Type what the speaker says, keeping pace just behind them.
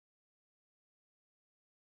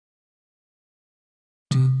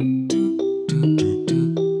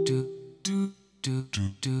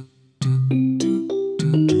Do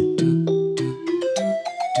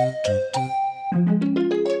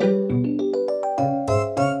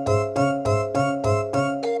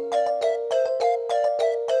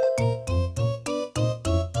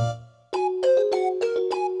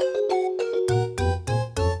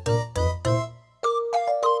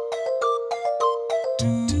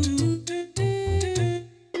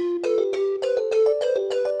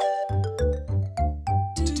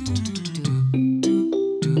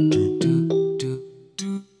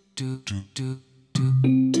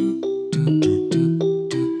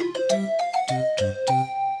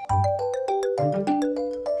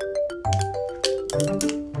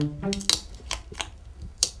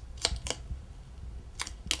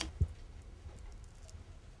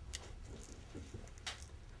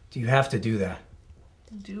you have to do that?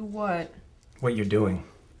 Do what? What you're doing.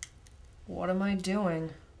 What am I doing?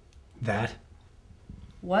 That?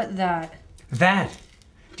 What that? That!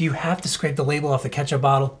 Do you have to scrape the label off the ketchup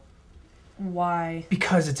bottle? Why?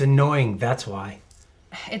 Because it's annoying, that's why.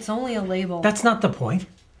 It's only a label. That's not the point.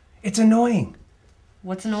 It's annoying.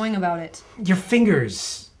 What's annoying about it? Your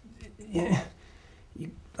fingers.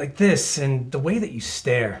 Like this, and the way that you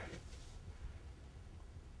stare.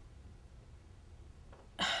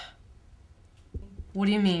 What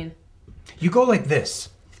do you mean? You go like this.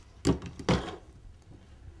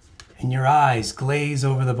 And your eyes glaze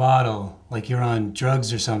over the bottle like you're on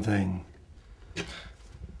drugs or something.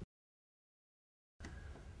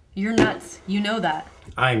 You're nuts. You know that.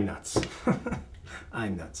 I'm nuts.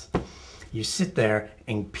 I'm nuts. You sit there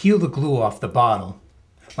and peel the glue off the bottle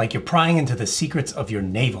like you're prying into the secrets of your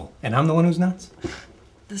navel. And I'm the one who's nuts?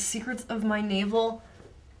 The secrets of my navel?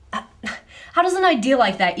 How does an idea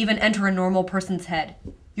like that even enter a normal person's head?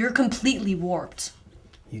 You're completely warped.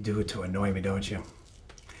 You do it to annoy me, don't you?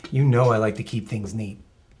 You know I like to keep things neat.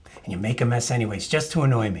 And you make a mess anyways, just to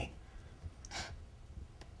annoy me.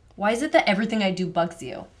 Why is it that everything I do bugs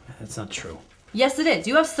you? That's not true. Yes, it is.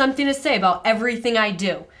 You have something to say about everything I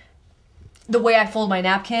do. The way I fold my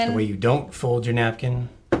napkin. The way you don't fold your napkin.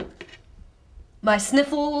 My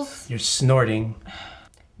sniffles. You're snorting.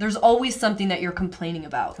 There's always something that you're complaining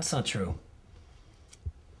about. That's not true.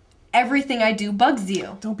 Everything I do bugs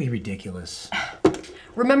you. Don't be ridiculous.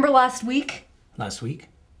 Remember last week? Last week?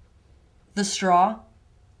 The straw?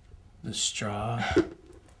 The straw?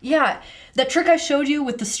 Yeah, that trick I showed you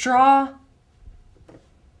with the straw.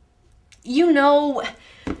 You know,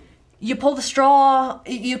 you pull the straw,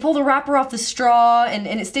 you pull the wrapper off the straw and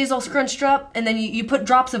it stays all scrunched up, and then you put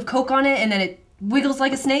drops of Coke on it and then it wiggles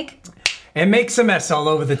like a snake. And makes a mess all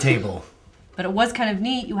over the table. But it was kind of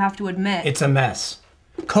neat, you have to admit. It's a mess.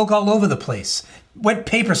 Coke all over the place. Wet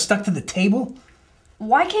paper stuck to the table.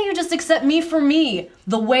 Why can't you just accept me for me,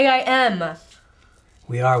 the way I am?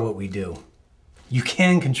 We are what we do. You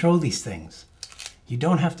can control these things. You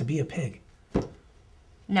don't have to be a pig.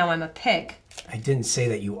 Now I'm a pig. I didn't say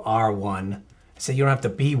that you are one. I said you don't have to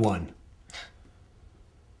be one.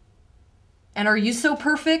 And are you so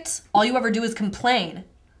perfect? All you ever do is complain.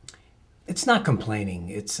 It's not complaining.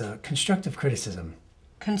 It's constructive criticism.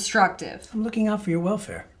 Constructive. I'm looking out for your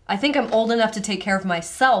welfare. I think I'm old enough to take care of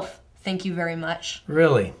myself. Thank you very much.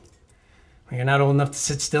 Really? Well, you're not old enough to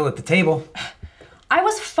sit still at the table. I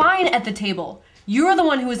was fine at the table. You were the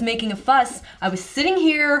one who was making a fuss. I was sitting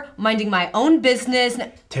here, minding my own business.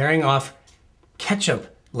 Tearing off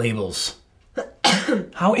ketchup labels.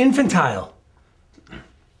 How infantile.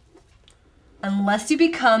 Unless you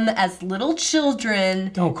become as little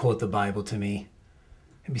children. Don't quote the Bible to me.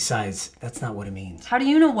 And besides, that's not what it means. How do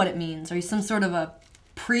you know what it means? Are you some sort of a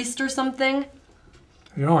priest or something?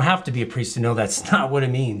 You don't have to be a priest to know that's not what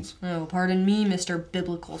it means. Oh, pardon me, Mr.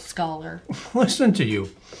 Biblical Scholar. Listen to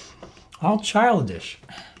you. All childish.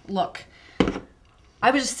 Look,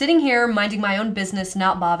 I was just sitting here minding my own business,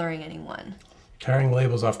 not bothering anyone. Tearing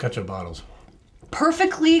labels off ketchup bottles.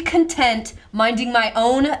 Perfectly content minding my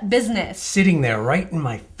own business. Sitting there right in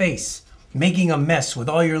my face, making a mess with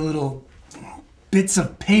all your little bits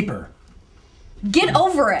of paper. Get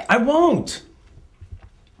over it. I won't.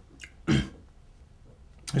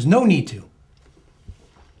 There's no need to.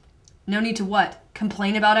 No need to what?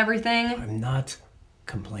 Complain about everything? I'm not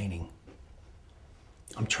complaining.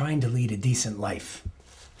 I'm trying to lead a decent life.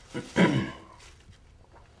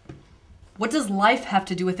 What does life have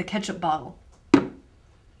to do with a ketchup bottle?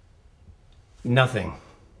 Nothing.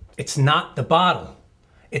 It's not the bottle.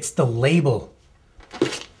 It's the label.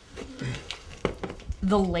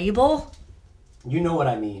 The label? You know what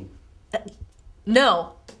I mean.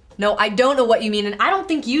 No. No, I don't know what you mean, and I don't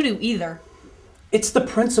think you do either. It's the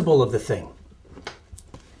principle of the thing.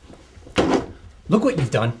 Look what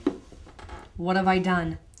you've done. What have I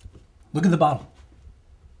done? Look at the bottle.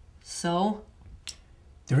 So?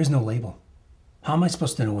 There is no label. How am I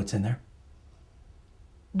supposed to know what's in there?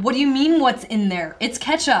 What do you mean what's in there? It's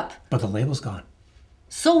ketchup. But the label's gone.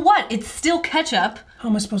 So what? It's still ketchup. How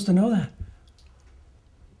am I supposed to know that?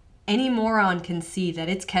 Any moron can see that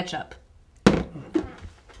it's ketchup.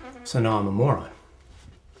 So now I'm a moron.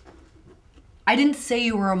 I didn't say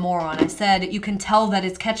you were a moron. I said you can tell that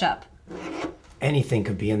it's ketchup. Anything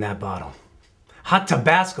could be in that bottle. Hot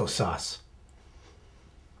Tabasco sauce.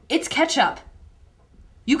 It's ketchup.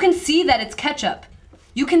 You can see that it's ketchup.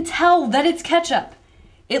 You can tell that it's ketchup.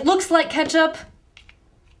 It looks like ketchup.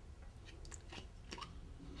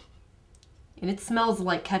 And it smells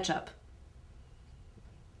like ketchup.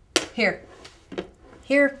 Here.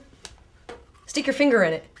 Here. Stick your finger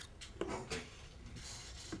in it.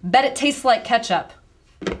 Bet it tastes like ketchup.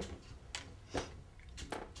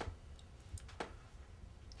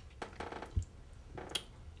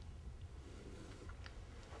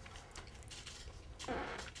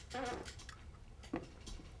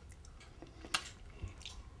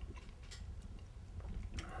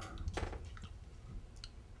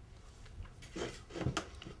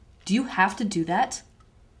 Do you have to do that?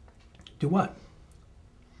 Do what?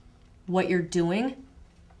 What you're doing?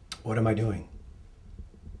 What am I doing?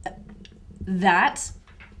 That?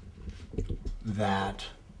 That.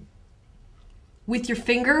 With your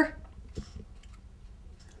finger? I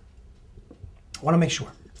want to make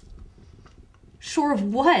sure. Sure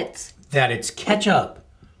of what? That it's ketchup.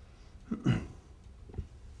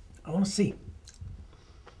 I want to see.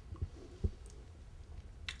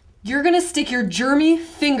 You're gonna stick your germy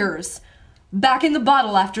fingers back in the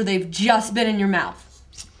bottle after they've just been in your mouth.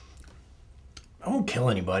 I won't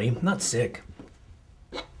kill anybody. I'm not sick.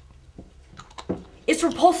 It's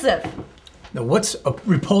repulsive. Now, what's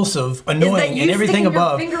repulsive, annoying, and everything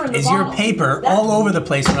above is your paper all over the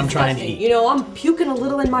place when I'm trying to eat. You know, I'm puking a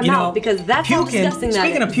little in my mouth because that's how puking, disgusting that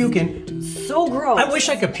is. Speaking of puking, so gross. I wish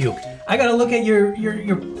I could puke. I gotta look at your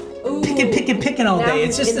picking all day.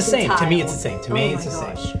 It's just the same. To me, it's the same. To me, it's the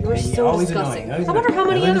same. You're so disgusting. I wonder how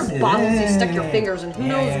many other bottles you stuck your fingers in. Who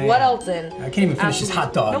knows what else in. I can't even finish this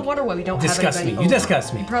hot dog. No wonder why we don't disgust have me. You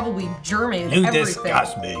disgust me. Probably germy. You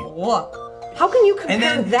disgust me. Look. How can you compare and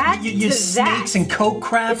then that you to snakes that? and coke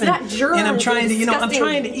crap It's not germs, and I'm trying to, disgusting. I'm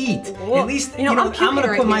trying to eat. Well, at least, I'm gonna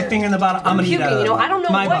right put my here. finger in the bottle. I'm gonna puking, eat out of I don't know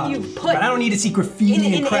my what bottle. you've put. But I don't need to see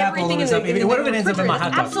graffiti and crap all over stuff. What if it ends up in my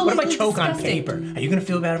hot dog? What if I choke on paper? Are you gonna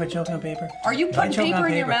feel bad if I choke on paper? Are you putting paper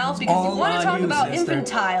in your mouth because you want to talk about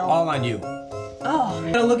infantile? All on you. Oh.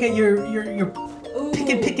 I gotta look at your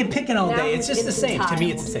picking all day. It's just the same. To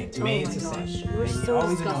me, it's the same. To me, it's the same. You're so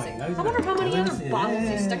disgusting. I wonder how many other bottles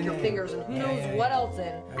you stuck your fingers in. Who knows what else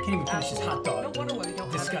in. I can't even finish this hot dog. No wonder why we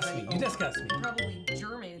don't disgust me. You disgust me. Probably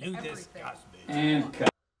germy. You disgust me. And cut.